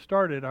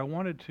Started, I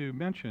wanted to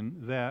mention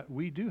that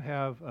we do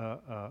have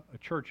a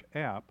church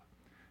app,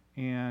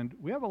 and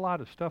we have a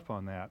lot of stuff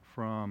on that,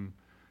 from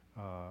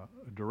a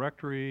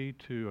directory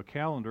to a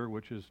calendar,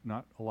 which is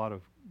not a lot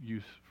of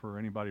use for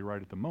anybody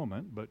right at the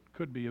moment, but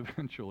could be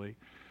eventually.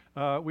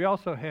 We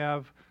also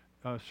have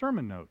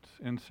sermon notes,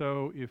 and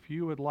so if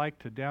you would like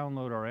to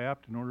download our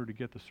app in order to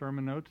get the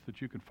sermon notes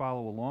that you can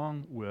follow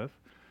along with,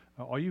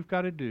 all you've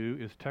got to do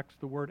is text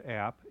the word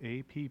app,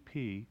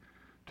 A-P-P,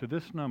 to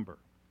this number,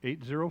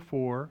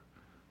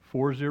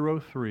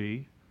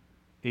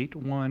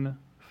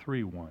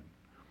 804-403-8131.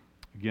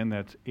 Again,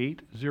 that's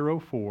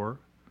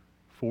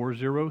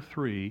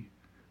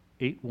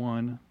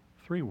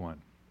 804-403-8131.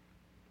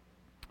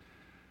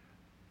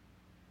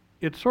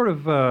 It's sort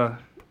of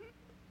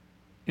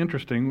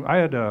interesting. I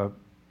had a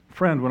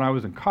friend when I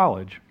was in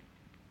college,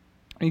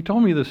 and he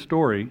told me this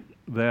story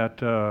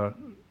that I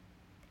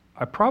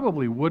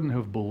probably wouldn't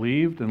have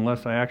believed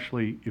unless I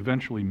actually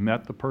eventually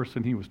met the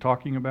person he was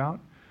talking about.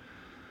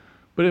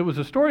 But it was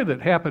a story that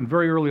happened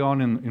very early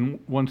on in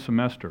one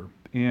semester.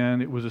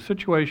 And it was a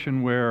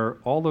situation where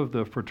all of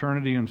the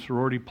fraternity and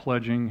sorority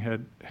pledging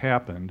had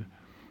happened,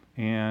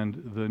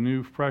 and the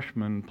new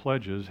freshman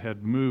pledges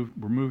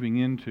were moving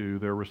into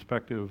their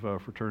respective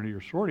fraternity or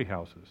sorority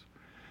houses.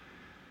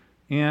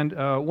 And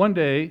one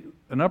day,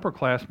 an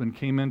upperclassman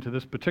came into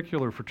this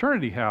particular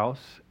fraternity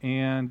house,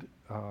 and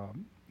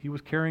he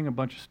was carrying a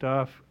bunch of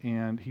stuff,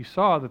 and he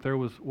saw that there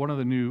was one of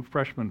the new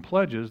freshman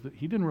pledges that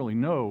he didn't really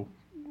know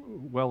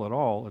well at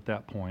all at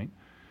that point.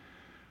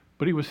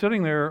 But he was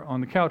sitting there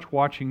on the couch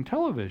watching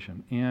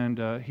television,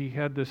 and he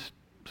had this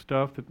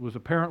stuff that was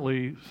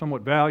apparently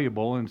somewhat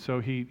valuable, and so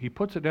he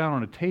puts it down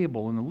on a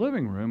table in the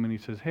living room, and he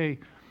says, "Hey,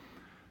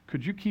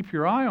 could you keep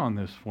your eye on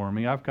this for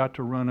me? I've got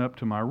to run up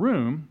to my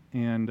room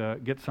and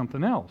get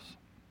something else."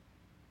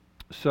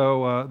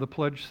 So the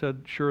pledge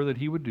said sure that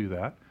he would do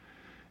that,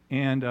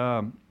 and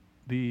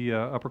the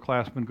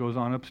upperclassman goes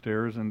on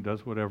upstairs and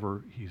does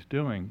whatever he's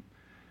doing.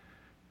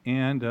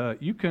 And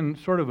you can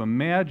sort of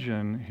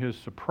imagine his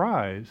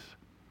surprise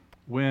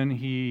when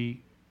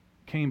he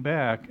came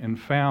back and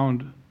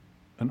found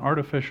an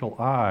artificial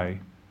eye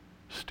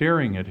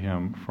staring at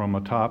him from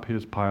atop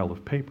his pile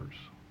of papers.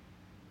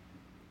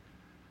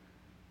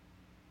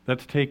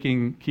 That's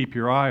taking "keep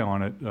your eye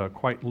on it"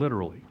 quite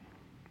literally.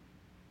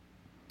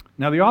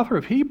 Now, the author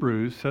of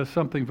Hebrews says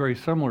something very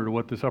similar to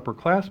what this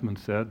upperclassman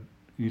said.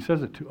 He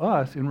says it to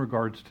us in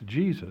regards to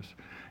Jesus.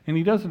 And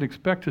he doesn't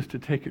expect us to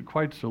take it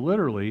quite so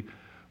literally,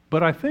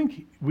 but I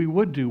think we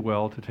would do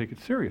well to take it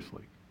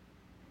seriously.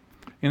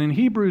 And in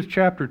Hebrews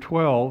chapter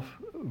 12,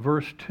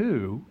 verse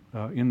 2,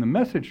 in the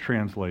Message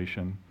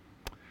translation,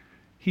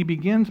 he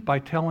begins by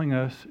telling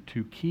us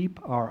to keep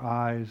our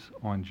eyes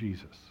on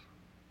Jesus.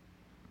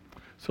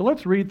 So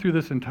let's read through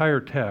this entire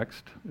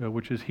text,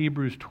 which is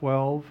Hebrews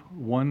 12,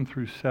 1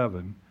 through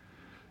 7,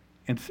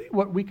 and see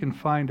what we can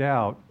find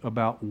out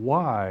about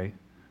why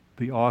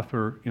the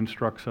author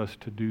instructs us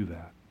to do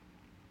that.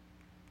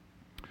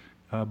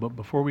 But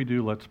before we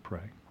do, let's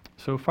pray.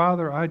 So,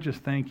 Father, I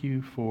just thank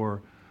you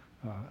for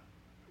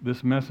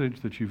this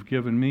message that you've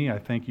given me. I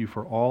thank you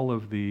for all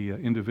of the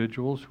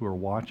individuals who are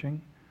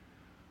watching.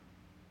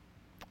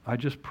 I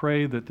just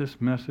pray that this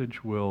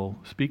message will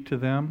speak to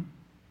them,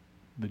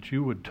 that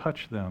you would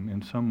touch them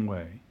in some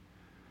way,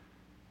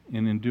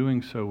 and in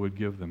doing so would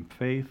give them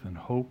faith and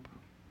hope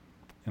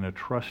and a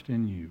trust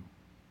in you,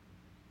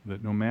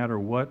 that no matter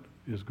what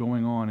is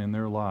going on in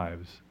their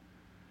lives,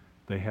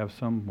 they have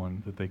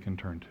someone that they can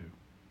turn to.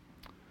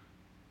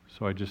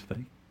 So I just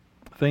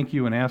thank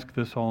you and ask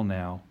this all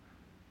now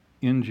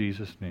in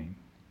Jesus' name.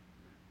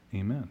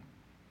 Amen.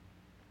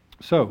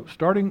 So,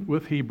 starting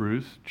with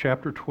Hebrews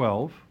chapter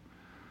 12,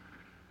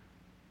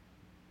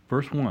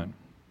 verse 1.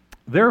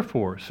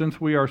 Therefore, since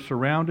we are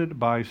surrounded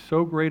by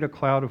so great a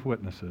cloud of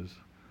witnesses,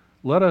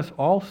 let us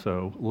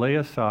also lay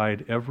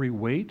aside every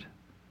weight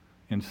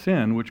and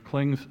sin which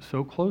clings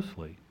so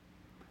closely,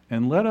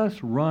 and let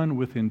us run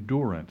with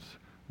endurance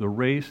the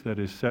race that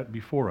is set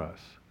before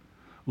us,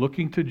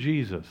 looking to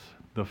Jesus,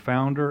 the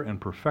founder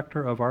and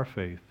perfecter of our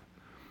faith,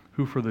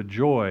 who for the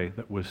joy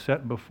that was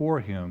set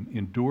before him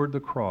endured the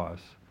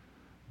cross,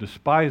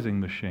 despising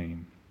the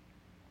shame,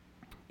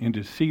 and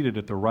is seated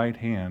at the right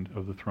hand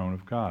of the throne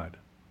of God.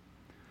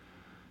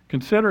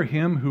 Consider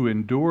him who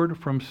endured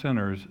from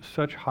sinners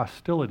such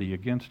hostility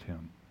against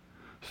him,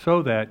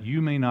 so that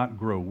you may not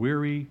grow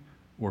weary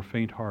or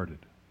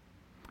faint-hearted.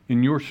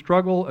 In your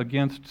struggle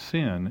against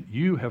sin,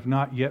 you have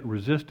not yet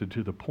resisted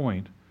to the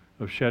point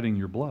of shedding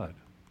your blood.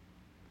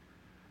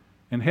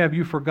 And have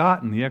you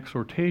forgotten the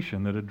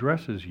exhortation that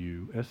addresses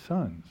you as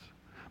sons?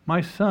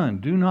 My son,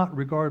 do not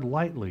regard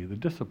lightly the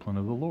discipline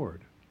of the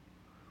Lord,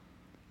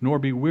 nor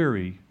be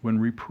weary when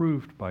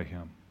reproved by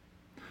him.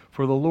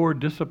 For the Lord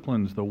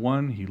disciplines the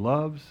one he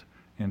loves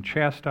and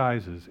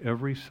chastises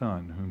every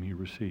son whom he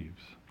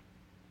receives.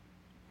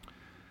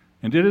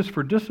 And it is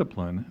for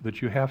discipline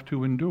that you have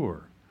to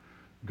endure.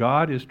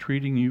 God is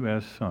treating you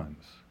as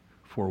sons.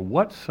 For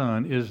what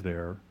son is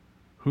there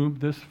whom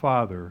this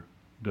father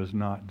does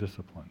not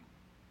discipline?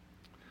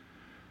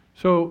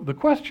 So the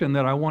question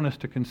that I want us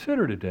to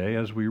consider today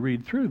as we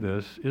read through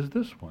this is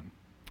this one.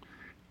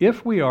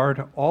 If we are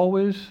to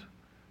always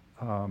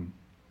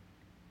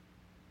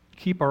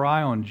keep our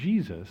eye on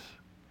Jesus,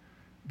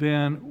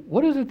 then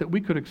what is it that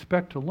we could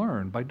expect to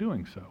learn by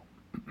doing so?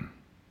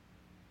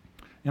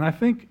 And I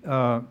think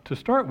to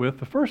start with,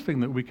 the first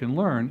thing that we can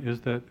learn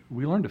is that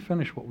we learn to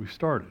finish what we've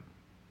started.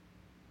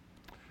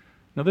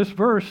 Now this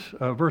verse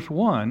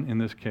 1 in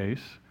this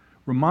case,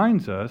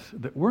 reminds us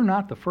that we're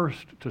not the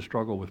first to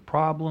struggle with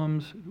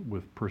problems,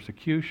 with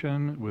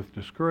persecution, with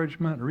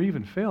discouragement, or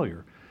even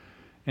failure.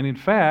 And in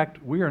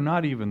fact, we are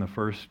not even the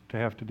first to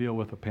have to deal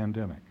with a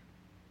pandemic.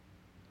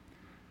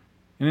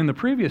 And in the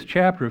previous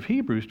chapter of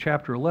Hebrews,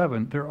 chapter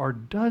 11, there are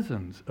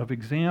dozens of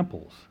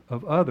examples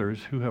of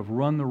others who have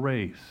run the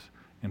race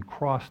and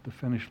crossed the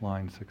finish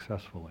line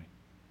successfully.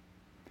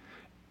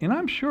 And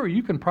I'm sure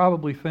you can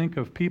probably think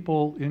of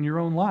people in your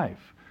own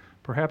life,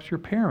 perhaps your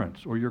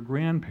parents or your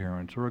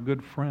grandparents or a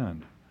good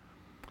friend,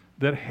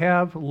 that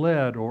have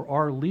led or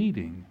are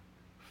leading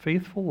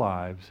faithful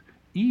lives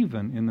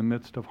even in the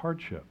midst of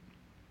hardship.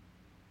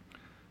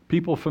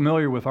 People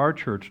familiar with our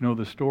church know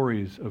the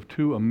stories of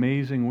two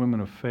amazing women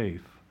of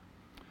faith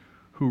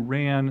who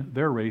ran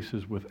their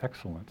races with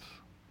excellence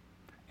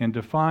and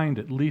defined,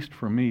 at least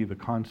for me, the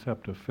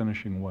concept of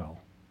finishing well.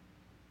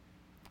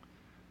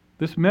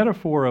 This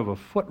metaphor of a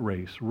foot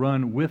race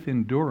run with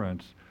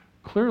endurance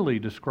clearly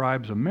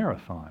describes a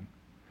marathon,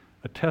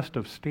 a test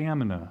of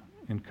stamina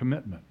and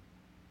commitment.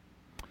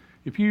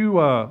 If you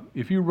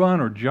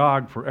run or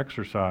jog for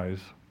exercise,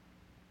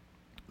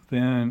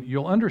 then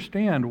you'll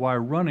understand why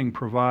running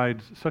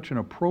provides such an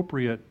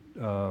appropriate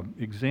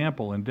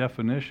example and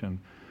definition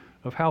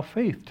of how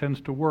faith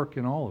tends to work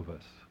in all of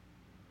us.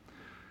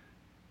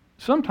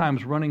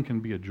 Sometimes running can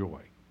be a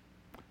joy.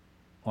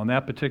 On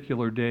that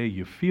particular day,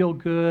 you feel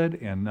good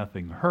and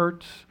nothing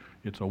hurts.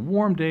 It's a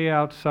warm day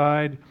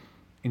outside,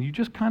 and you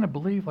just kind of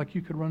believe like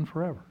you could run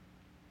forever.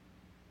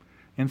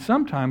 And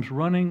sometimes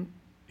running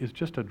is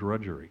just a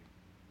drudgery.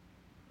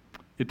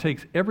 It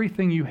takes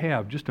everything you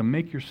have just to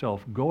make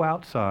yourself go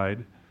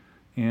outside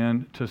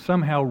and to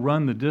somehow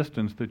run the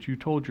distance that you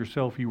told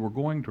yourself you were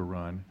going to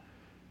run.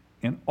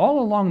 And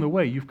all along the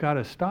way, you've got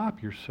to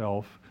stop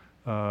yourself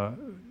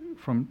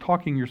from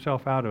talking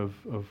yourself out of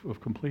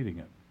completing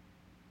it.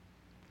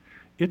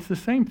 It's the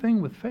same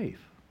thing with faith.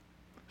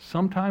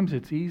 Sometimes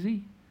it's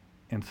easy,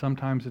 and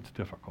sometimes it's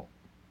difficult.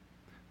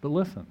 But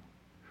listen,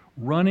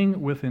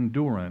 running with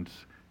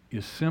endurance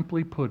is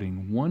simply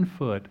putting one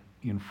foot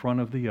in front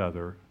of the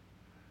other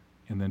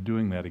and then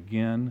doing that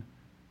again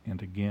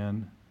and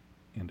again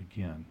and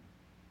again.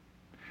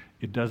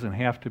 It doesn't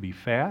have to be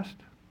fast.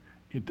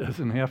 It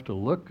doesn't have to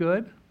look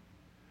good.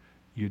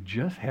 You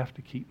just have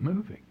to keep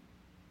moving.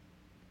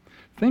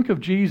 Think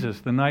of Jesus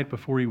the night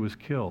before he was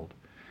killed.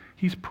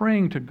 He's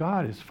praying to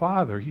God, his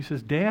Father. He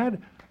says,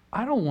 Dad,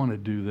 I don't want to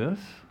do this.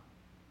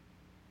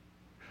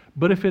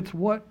 But if it's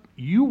what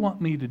you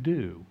want me to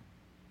do,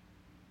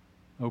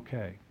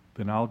 okay,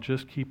 then I'll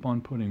just keep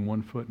on putting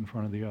one foot in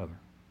front of the other.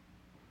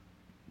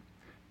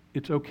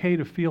 It's okay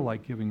to feel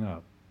like giving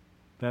up.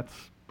 That's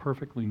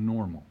perfectly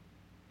normal.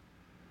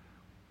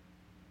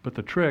 But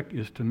the trick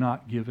is to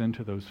not give in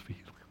to those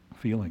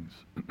feelings.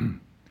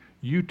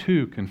 You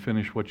too can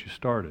finish what you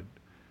started,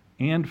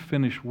 and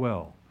finish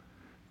well.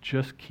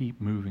 Just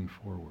keep moving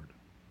forward.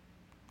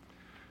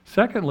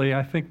 Secondly,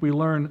 I think we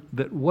learn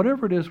that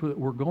whatever it is that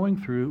we're going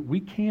through,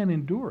 we can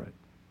endure it.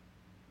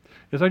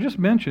 As I just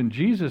mentioned,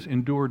 Jesus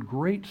endured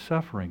great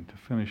suffering to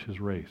finish his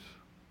race.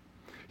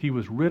 He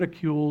was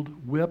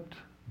ridiculed, whipped,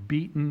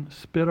 beaten,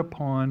 spit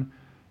upon,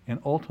 and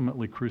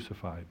ultimately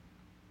crucified.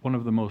 One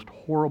of the most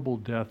horrible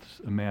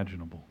deaths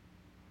imaginable.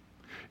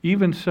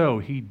 Even so,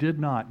 he did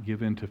not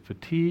give in to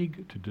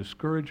fatigue, to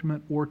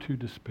discouragement, or to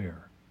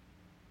despair.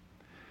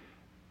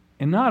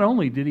 And not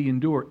only did he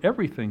endure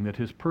everything that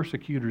his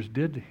persecutors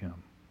did to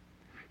him,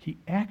 he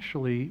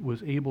actually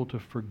was able to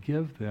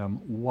forgive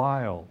them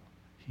while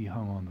he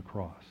hung on the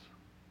cross.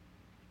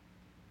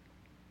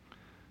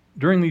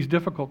 During these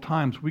difficult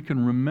times, we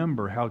can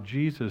remember how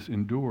Jesus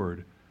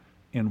endured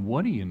and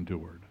what he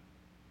endured.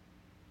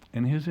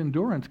 And his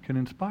endurance can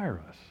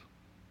inspire us.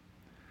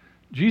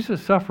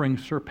 Jesus' suffering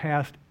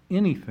surpassed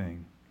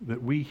anything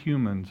that we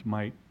humans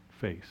might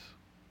face,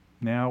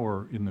 now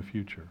or in the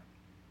future.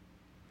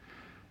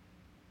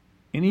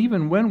 And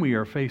even when we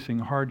are facing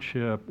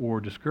hardship or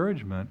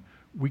discouragement,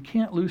 we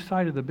can't lose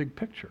sight of the big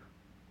picture.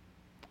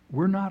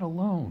 We're not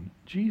alone.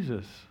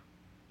 Jesus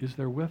is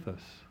there with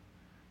us,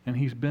 and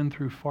he's been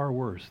through far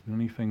worse than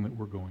anything that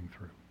we're going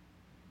through.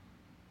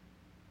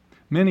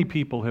 Many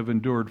people have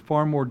endured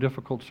far more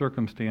difficult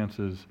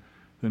circumstances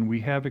than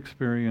we have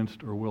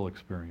experienced or will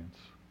experience.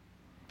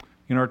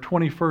 In our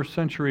 21st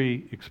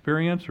century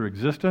experience or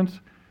existence,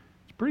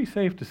 it's pretty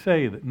safe to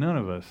say that none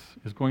of us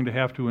is going to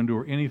have to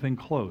endure anything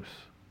close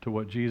to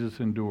what Jesus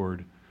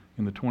endured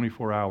in the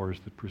 24 hours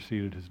that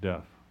preceded his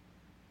death.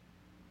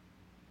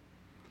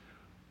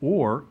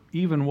 Or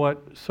even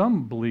what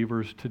some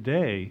believers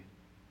today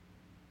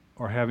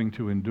are having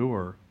to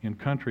endure in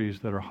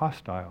countries that are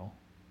hostile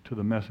to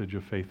the message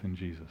of faith in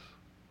Jesus.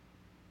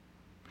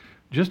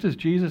 Just as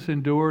Jesus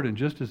endured and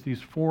just as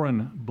these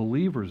foreign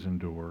believers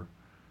endure,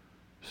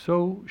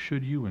 so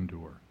should you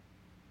endure.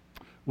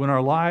 When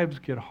our lives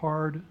get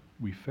hard,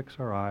 we fix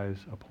our eyes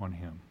upon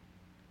Him.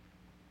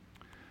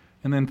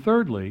 And then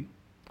thirdly,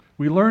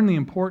 we learn the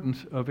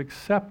importance of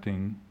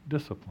accepting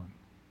discipline.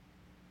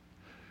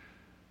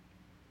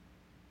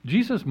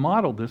 Jesus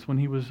modeled this when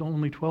He was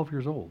only 12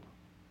 years old.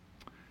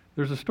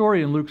 There's a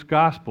story in Luke's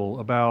Gospel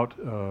about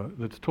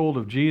that's told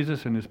of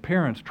Jesus and His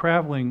parents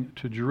traveling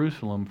to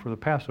Jerusalem for the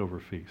Passover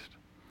feast.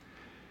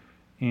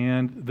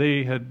 And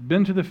they had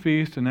been to the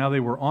feast, and now they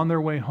were on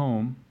their way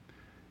home.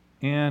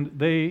 And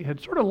they had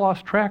sort of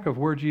lost track of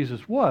where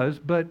Jesus was,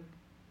 but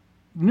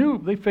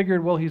they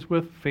figured, well, He's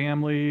with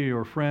family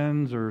or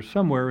friends or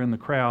somewhere in the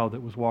crowd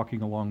that was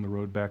walking along the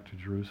road back to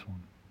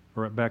Jerusalem,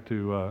 or back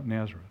to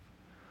Nazareth.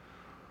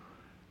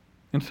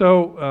 And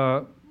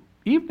so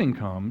evening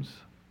comes,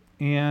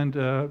 and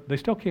they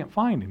still can't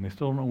find Him. They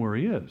still don't know where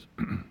He is.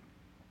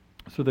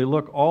 So they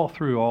look all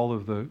through all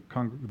of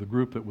the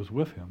group that was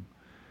with Him,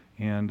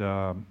 and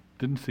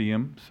didn't see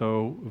Him.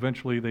 So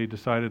eventually they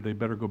decided they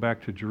better go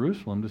back to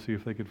Jerusalem to see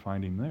if they could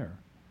find Him there.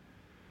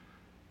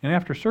 And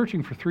after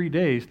searching for 3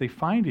 days, they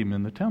find Him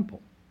in the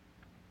temple.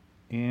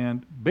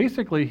 And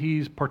basically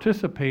He's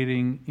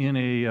participating in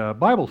a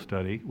Bible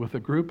study with a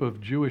group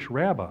of Jewish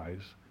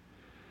rabbis.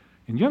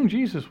 And young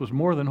Jesus was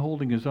more than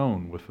holding His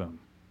own with them,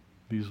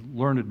 these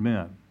learned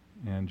men.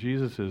 And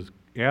Jesus is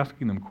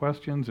asking them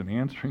questions and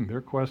answering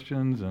their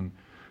questions, and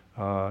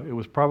it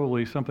was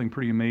probably something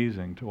pretty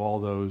amazing to all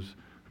those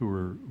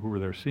who were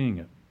there seeing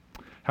it.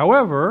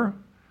 However,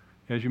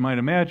 as you might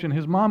imagine,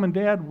 His mom and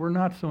dad were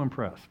not so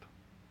impressed.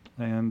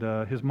 And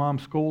His mom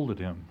scolded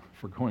Him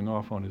for going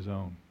off on his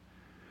own.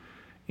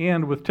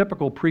 And with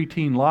typical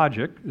preteen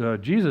logic,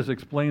 Jesus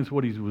explains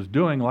what He was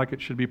doing like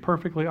it should be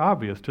perfectly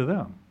obvious to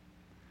them.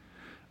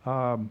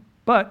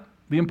 But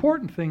the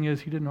important thing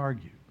is He didn't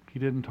argue. He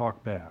didn't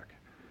talk back.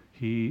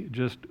 He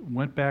just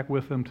went back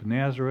with them to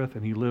Nazareth,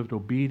 and He lived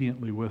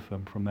obediently with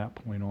them from that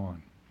point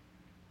on.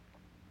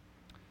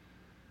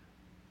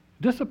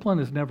 Discipline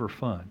is never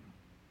fun,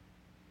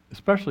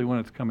 especially when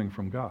it's coming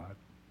from God.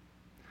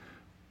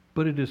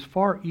 But it is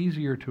far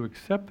easier to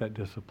accept that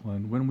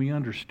discipline when we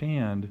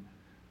understand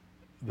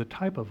the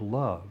type of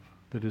love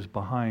that is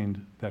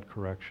behind that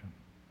correction.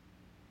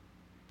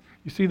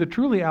 You see, the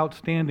truly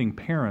outstanding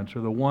parents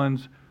are the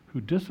ones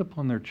who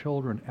discipline their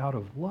children out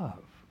of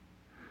love,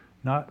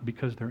 not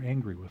because they're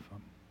angry with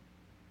them.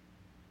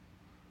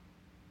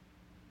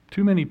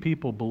 Too many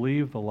people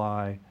believe the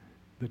lie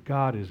that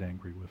God is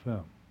angry with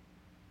them.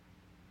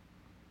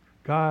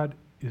 God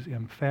is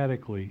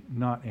emphatically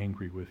not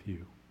angry with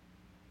you.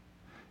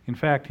 In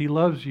fact, He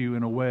loves you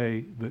in a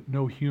way that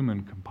no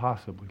human can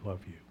possibly love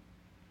you.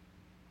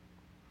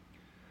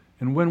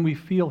 And when we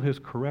feel His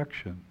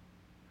correction,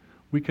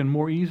 we can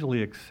more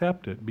easily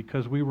accept it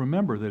because we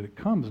remember that it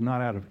comes not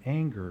out of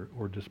anger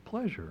or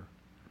displeasure,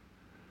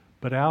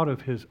 but out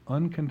of His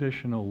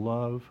unconditional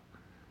love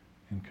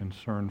and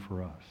concern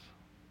for us.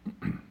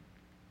 I'd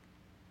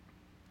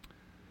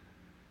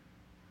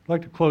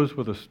like to close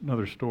with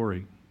another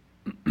story.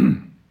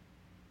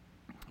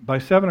 By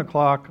 7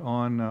 o'clock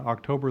on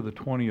October the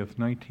 20th,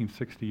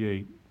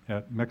 1968,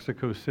 at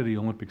Mexico City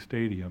Olympic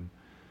Stadium,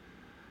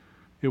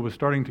 it was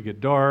starting to get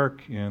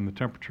dark and the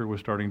temperature was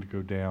starting to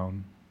go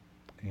down.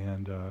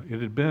 And it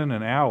had been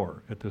an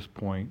hour at this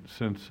point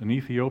since an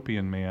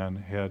Ethiopian man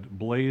had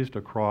blazed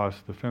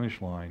across the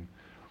finish line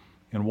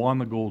and won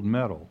the gold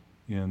medal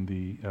in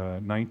the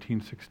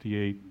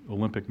 1968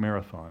 Olympic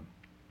Marathon,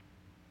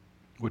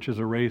 which is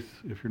a race,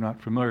 if you're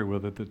not familiar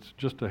with it, that's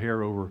just a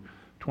hair over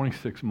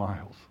 26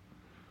 miles.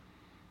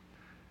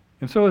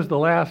 And so as the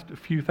last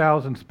few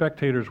thousand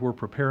spectators were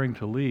preparing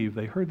to leave,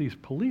 they heard these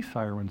police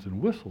sirens and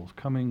whistles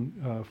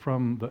coming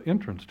from the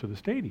entrance to the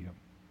stadium.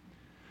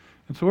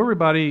 And so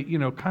everybody,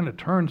 kind of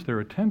turns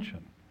their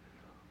attention.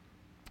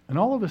 And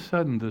all of a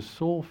sudden, this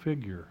sole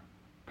figure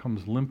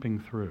comes limping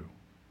through,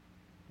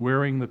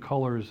 wearing the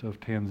colors of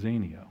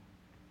Tanzania.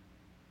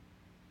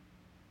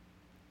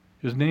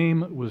 His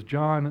name was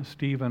John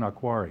Stephen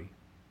Akwari.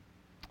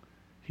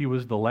 He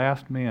was the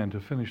last man to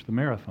finish the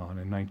marathon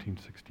in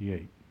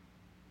 1968.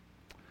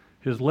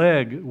 His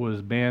leg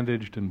was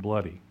bandaged and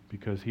bloody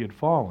because he had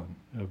fallen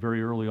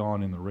very early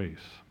on in the race.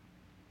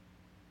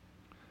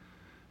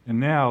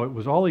 And now it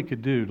was all he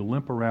could do to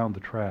limp around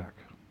the track.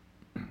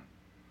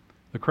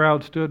 The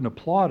crowd stood and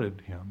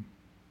applauded him,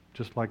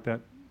 just like that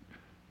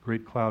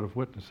great cloud of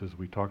witnesses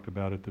we talked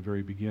about at the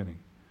very beginning.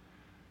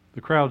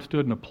 The crowd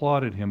stood and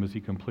applauded him as he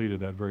completed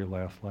that very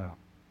last lap.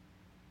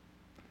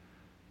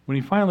 When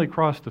he finally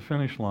crossed the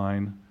finish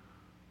line,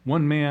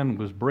 one man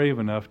was brave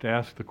enough to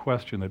ask the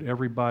question that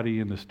everybody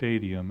in the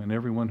stadium and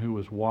everyone who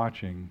was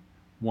watching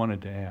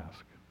wanted to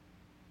ask.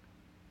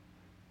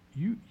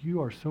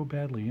 You are so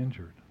badly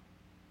injured.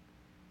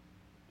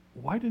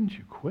 Why didn't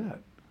you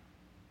quit?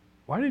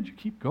 Why did you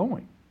keep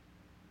going?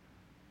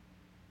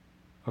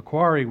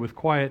 Akwari, with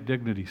quiet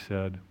dignity,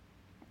 said,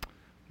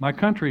 My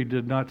country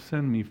did not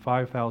send me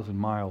 5,000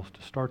 miles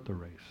to start the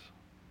race.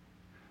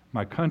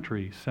 My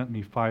country sent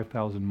me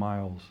 5,000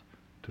 miles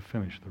to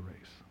finish the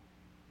race.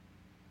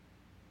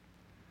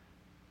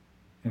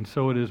 And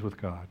so it is with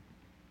God.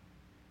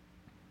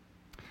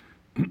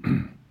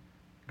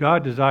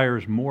 God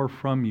desires more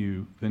from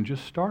you than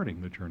just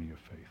starting the journey of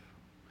faith.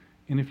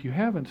 And if you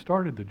haven't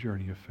started the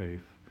journey of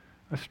faith,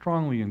 I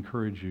strongly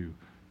encourage you,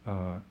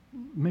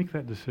 make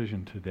that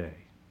decision today.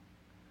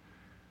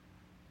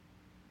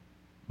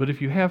 But if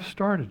you have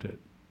started it,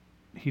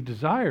 he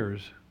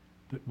desires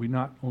that we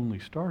not only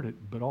start it,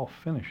 but all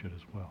finish it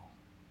as well.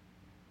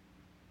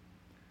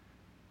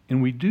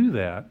 And we do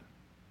that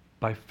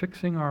by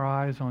fixing our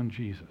eyes on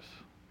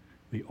Jesus,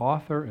 the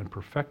author and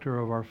perfecter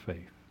of our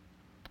faith,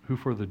 who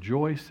for the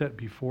joy set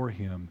before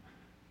him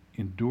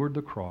endured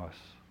the cross,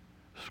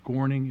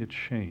 scorning its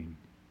shame,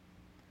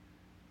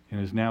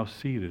 and is now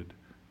seated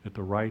at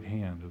the right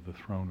hand of the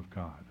throne of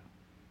God.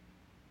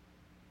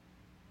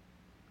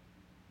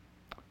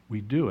 We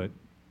do it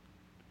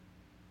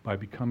by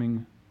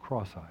becoming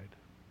cross-eyed.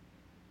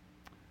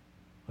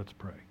 Let's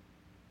pray.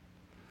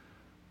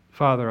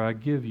 Father, I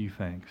give you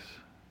thanks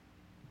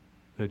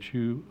that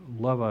you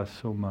love us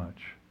so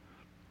much,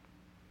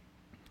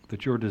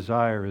 that your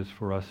desire is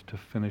for us to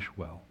finish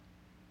well.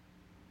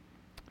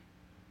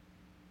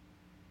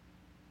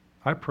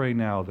 I pray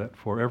now that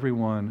for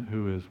everyone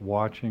who is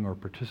watching or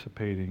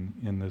participating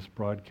in this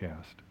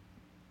broadcast,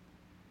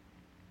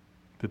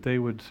 that they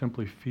would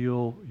simply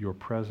feel your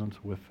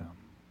presence with them,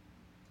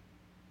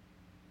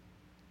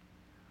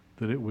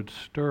 that it would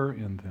stir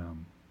in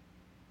them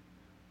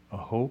a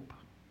hope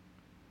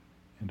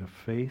and a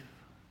faith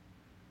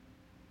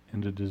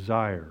and a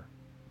desire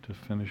to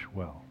finish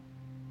well.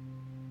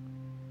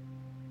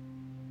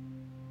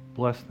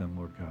 Bless them,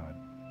 Lord God.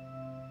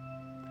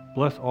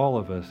 Bless all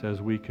of us as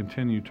we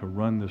continue to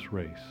run this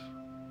race.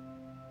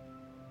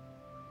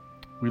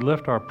 We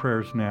lift our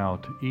prayers now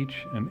to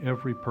each and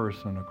every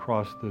person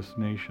across this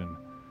nation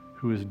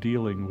who is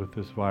dealing with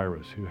this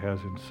virus, who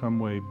has in some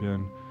way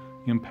been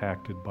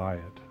impacted by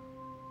it.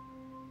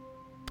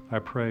 I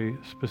pray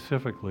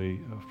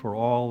specifically for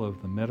all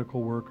of the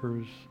medical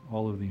workers,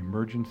 all of the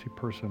emergency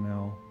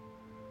personnel,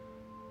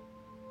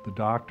 the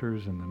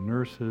doctors and the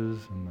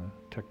nurses and the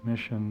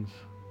technicians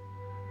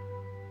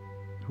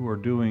who are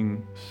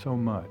doing so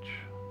much.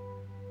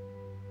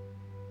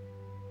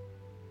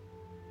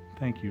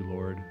 Thank you,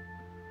 Lord.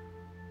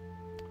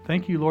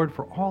 Thank you, Lord,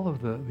 for all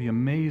of the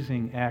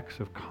amazing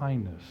acts of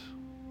kindness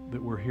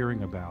that we're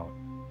hearing about.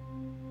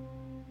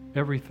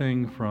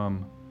 Everything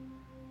from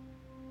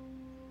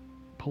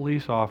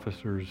police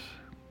officers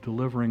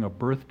delivering a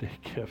birthday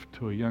gift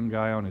to a young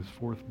guy on his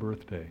 4th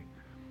birthday,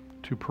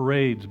 to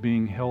parades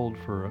being held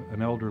for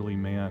an elderly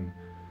man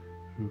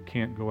who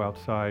can't go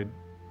outside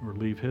or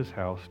leave his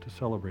house to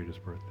celebrate his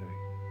birthday.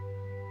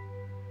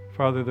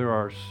 Father, there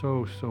are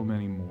so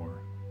many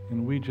more,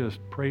 and we just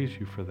praise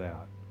you for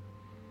that.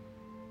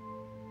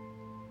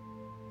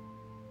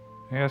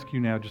 I ask you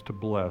now just to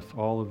bless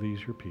all of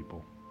these, your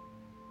people.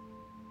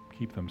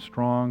 Keep them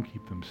strong,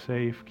 keep them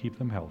safe, keep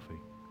them healthy,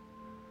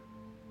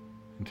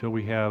 until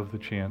we have the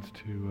chance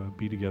to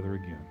be together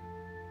again.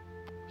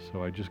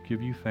 So I just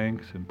give you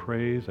thanks and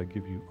praise. I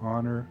give you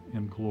honor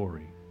and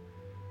glory.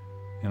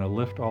 And I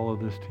lift all of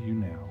this to you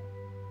now.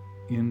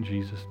 In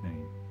Jesus'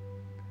 name,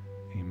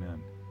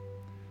 amen.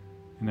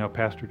 And now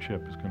Pastor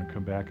Chip is going to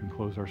come back and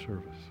close our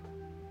service.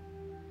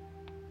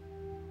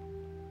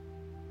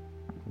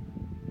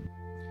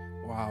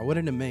 Wow, what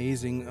an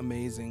amazing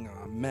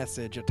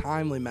message, a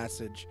timely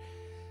message.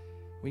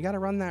 We got to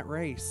run that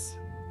race.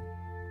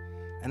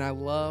 And I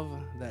love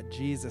that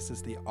Jesus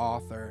is the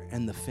author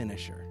and the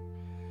finisher.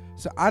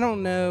 So I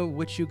don't know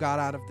what you got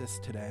out of this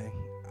today.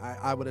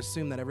 I would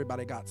assume that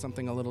everybody got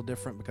something a little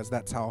different because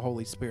that's how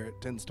Holy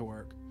Spirit tends to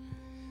work.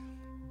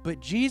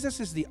 But Jesus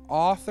is the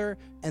author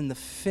and the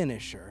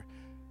finisher.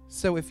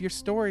 So if your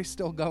story's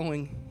still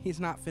going, he's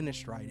not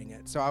finished writing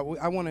it. So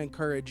I want to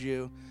encourage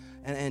you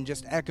and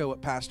just echo what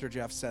Pastor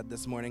Jeff said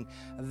this morning,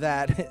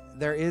 that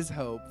there is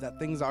hope, that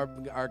things are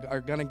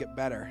going to get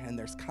better, and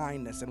there's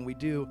kindness, and we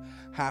do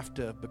have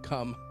to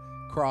become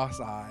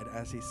cross-eyed,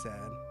 as he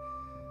said.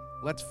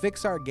 Let's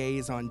fix our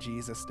gaze on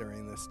Jesus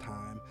during this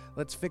time.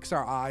 Let's fix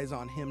our eyes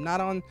on him. Now,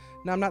 I'm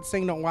not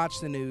saying don't watch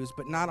the news,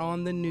 but not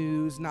on the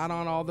news, not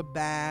on all the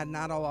bad,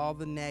 not on all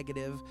the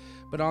negative,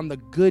 but on the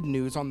good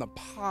news, on the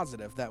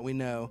positive, that we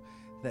know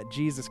that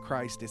Jesus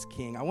Christ is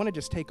King. I want to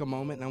just take a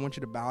moment, and I want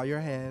you to bow your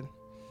head.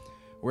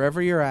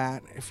 Wherever you're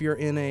at, if you're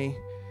in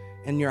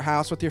your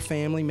house with your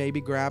family, maybe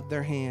grab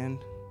their hand.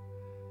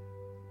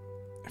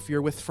 If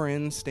you're with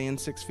friends, stand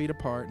 6 feet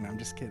apart. And I'm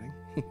just kidding.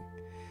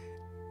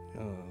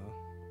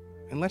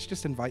 And let's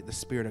just invite the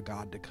Spirit of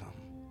God to come.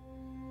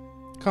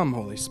 Come,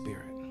 Holy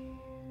Spirit.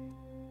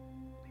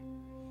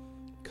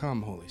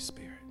 Come, Holy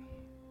Spirit.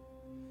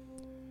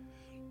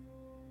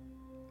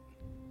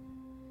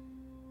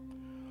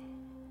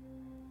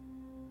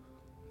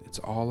 It's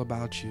all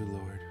about you,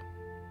 Lord.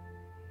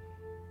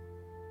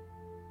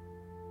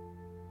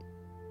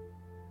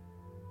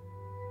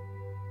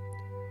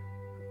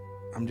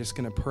 I'm just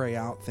going to pray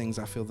out things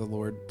I feel the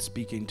Lord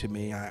speaking to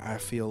me. I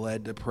feel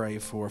led to pray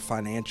for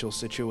financial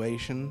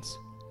situations.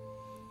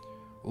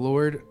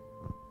 Lord,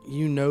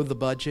 you know the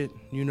budget,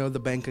 you know the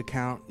bank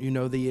account, you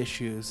know the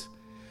issues.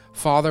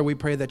 Father, we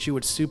pray that you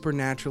would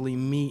supernaturally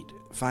meet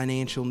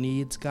financial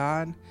needs,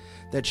 God,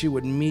 that you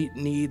would meet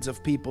needs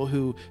of people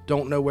who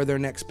don't know where their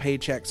next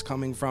paycheck's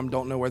coming from,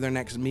 don't know where their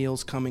next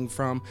meal's coming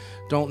from,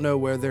 don't know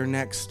where their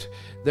next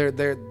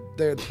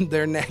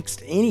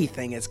next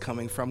anything is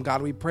coming from.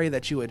 God, we pray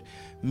that you would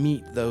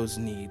meet those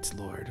needs,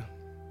 Lord.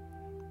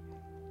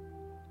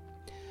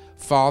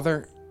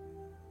 Father,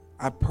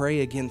 I pray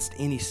against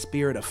any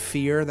spirit of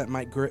fear that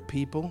might grip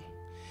people,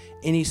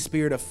 any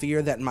spirit of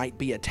fear that might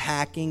be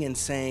attacking and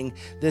saying,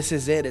 this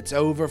is it, it's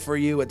over for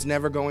you, it's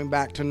never going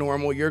back to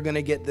normal, you're going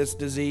to get this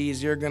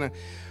disease,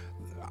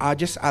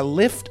 I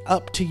lift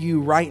up to you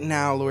right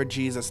now, Lord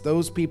Jesus,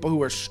 those people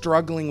who are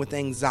struggling with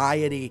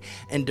anxiety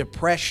and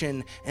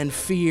depression and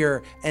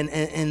fear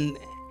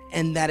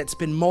and that it's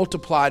been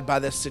multiplied by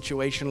this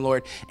situation,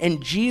 Lord. In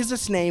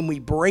Jesus' name, we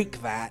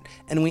break that,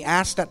 and we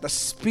ask that the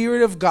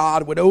Spirit of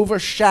God would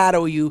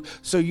overshadow you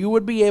so you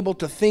would be able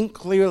to think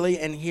clearly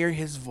and hear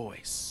his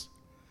voice.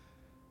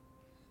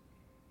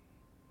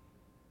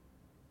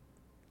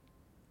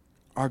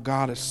 Our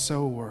God is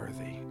so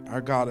worthy.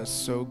 Our God is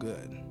so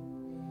good.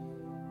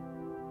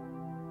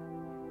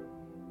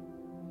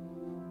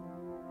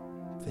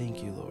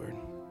 Thank you, Lord.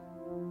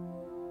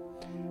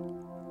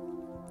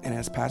 And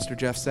as Pastor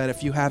Jeff said,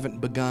 if you haven't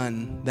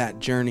begun that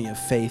journey of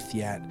faith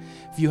yet,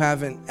 if you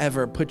haven't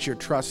ever put your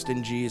trust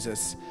in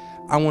Jesus,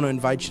 I want to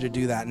invite you to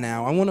do that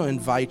now. I want to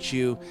invite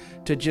you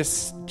to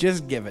just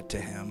give it to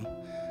him.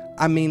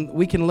 I mean,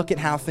 we can look at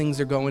how things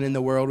are going in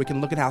the world. We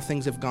can look at how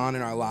things have gone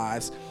in our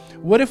lives.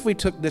 What if we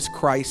took this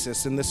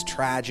crisis and this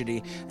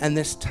tragedy and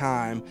this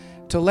time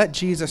to let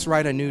Jesus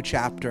write a new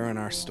chapter in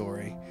our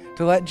story?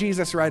 To let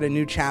Jesus write a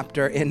new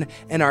chapter in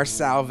our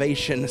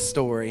salvation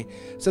story.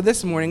 So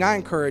this morning, I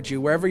encourage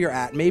you, wherever you're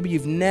at, maybe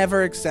you've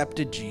never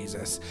accepted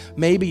Jesus.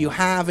 Maybe you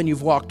have and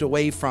you've walked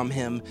away from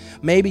him.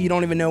 Maybe you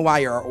don't even know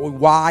why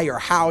or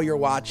how you're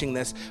watching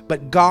this.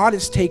 But God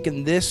has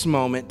taken this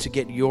moment to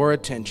get your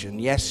attention.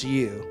 Yes,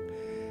 you.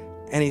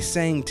 And he's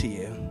saying to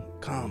you,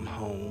 come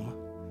home.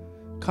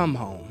 Come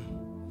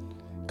home.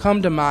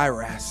 Come to my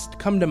rest.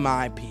 Come to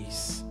my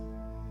peace.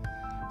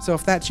 So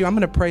if that's you, I'm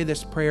going to pray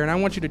this prayer, and I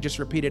want you to just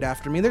repeat it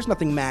after me. There's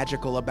nothing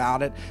magical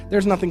about it.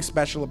 There's nothing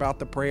special about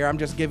the prayer. I'm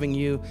just giving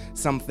you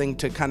something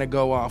to kind of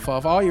go off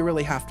of. All you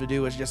really have to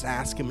do is just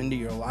ask him into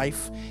your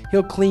life.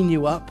 He'll clean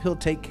you up. He'll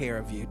take care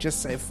of you.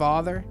 Just say,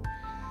 Father,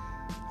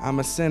 I'm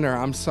a sinner.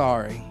 I'm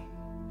sorry.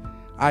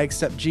 I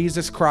accept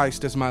Jesus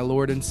Christ as my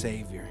Lord and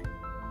Savior.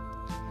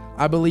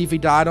 I believe he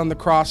died on the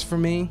cross for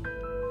me,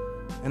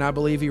 and I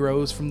believe he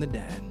rose from the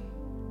dead.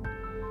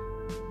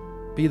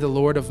 Be the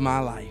Lord of my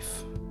life.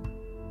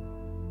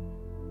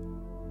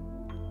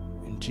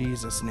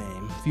 Jesus'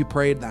 name. If you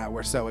prayed that,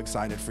 we're so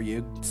excited for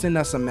you. Send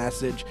us a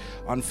message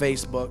on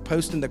Facebook,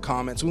 post in the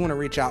comments. We want to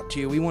reach out to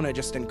you. We want to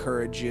just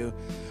encourage you.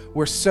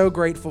 We're so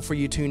grateful for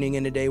you tuning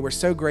in today. We're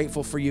so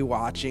grateful for you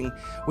watching.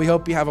 We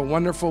hope you have a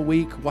wonderful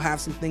week. We'll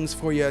have some things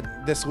for you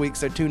this week,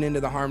 so tune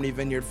into the Harmony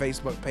Vineyard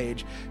Facebook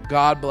page.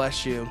 God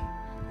bless you.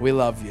 We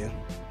love you.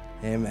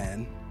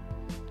 Amen.